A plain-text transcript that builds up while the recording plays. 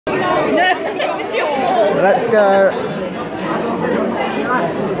Let's go.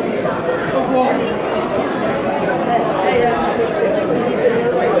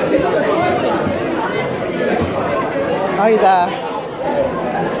 Hi there.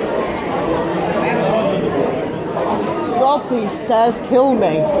 God, these stairs kill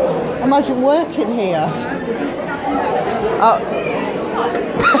me. Imagine working here.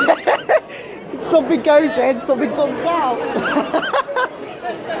 Something goes in, something comes out.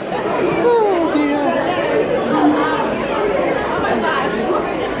 Oh dear.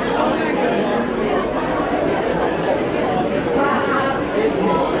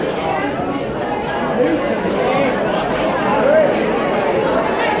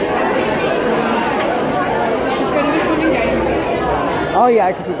 Oh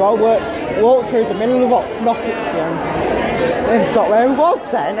yeah, because we've got to walk through the middle of Nottingham. Then it's got where he was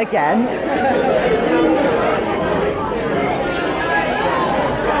then again.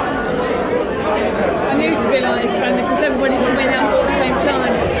 I knew to be like this, Brandon, because everybody's coming out at the same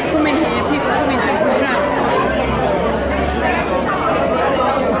time. Coming here, people are coming to some traps.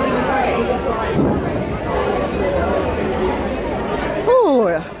 Oh.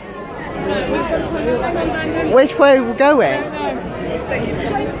 Which way are we going?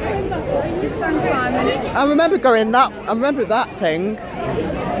 I remember going that. I remember that thing.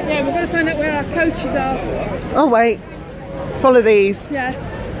 Yeah, we're going to find out where our coaches are. Oh wait, follow these. Yeah.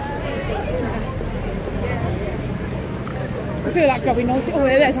 I feel like Robbie knows it. Oh,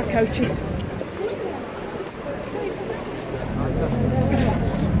 there's our coaches.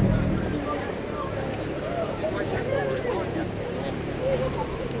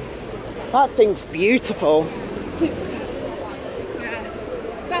 That thing's beautiful. Yeah.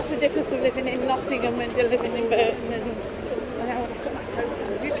 That's the difference of living in Nottingham and living in Burton. And I want to put that coat on.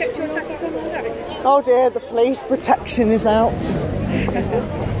 Have you kept your jacket on already? Oh dear, the police protection is out.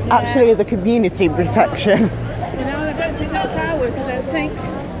 Actually, the community protection. You know, I don't think that's ours, I don't think.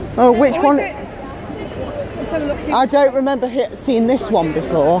 Oh, which one? Let's have a look. I don't remember seeing this one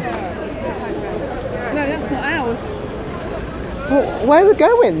before. No, that's not ours. Well, where are we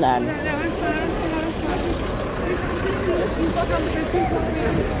going then? No, I'm fine.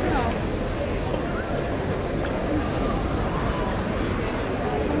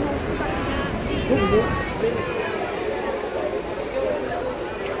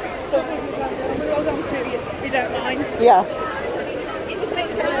 Hold on to you, if you don't mind. Yeah.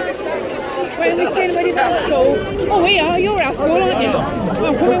 When we see anybody at school, oh, we are, you're at school, aren't you?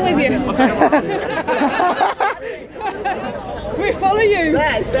 I'm coming with you. We follow you.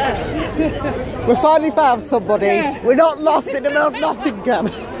 We finally found somebody. Yeah. We're not lost in the middle of Nottingham.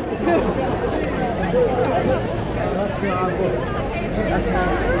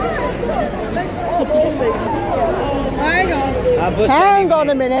 Hang on. Hang on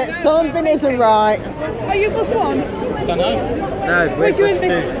a minute, something isn't right. Are you bus one? I don't know. No, we're Where'd you bus in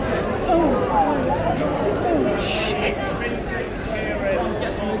this? two. Oh. Shit.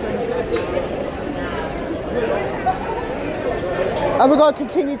 Are we going to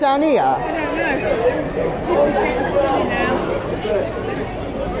continue down here? I don't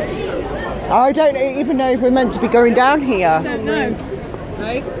know. I don't even know if we're meant to be going down here. I don't know.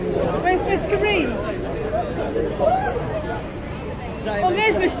 Hey? Where's Mr. Reed? Oh,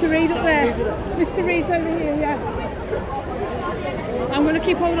 there's Mr. Reed up there. Mr. Reed's over here, yeah. I'm going to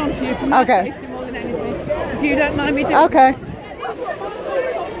keep hold on to you for my safety more than anything. If you don't mind me doing Okay. this.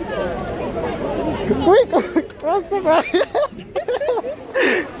 We're going across the road.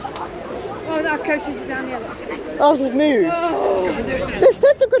 Oh, our coaches are down here. Oh, we've moved. Oh. They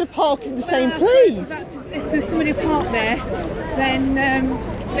said they're going to park in the same place. If there's somebody parked there, then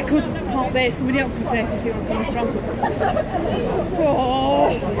they could park there. Somebody else was there, if you see where I'm coming from. Oh,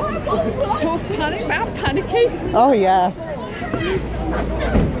 so panicky. Oh, yeah.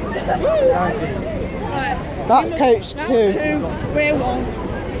 Right. That's coach That's 2. 2, we're 1.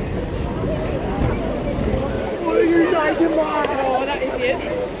 What are you doing, Oh, that idiot.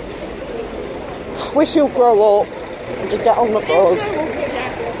 Wish he'll grow up and just get on the bus.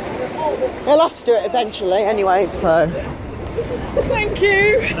 He'll have to do it eventually anyway, so. Thank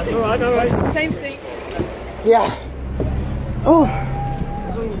you. That's alright, alright. Same seat. Yeah. Oh.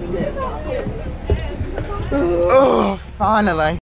 Oh, finally.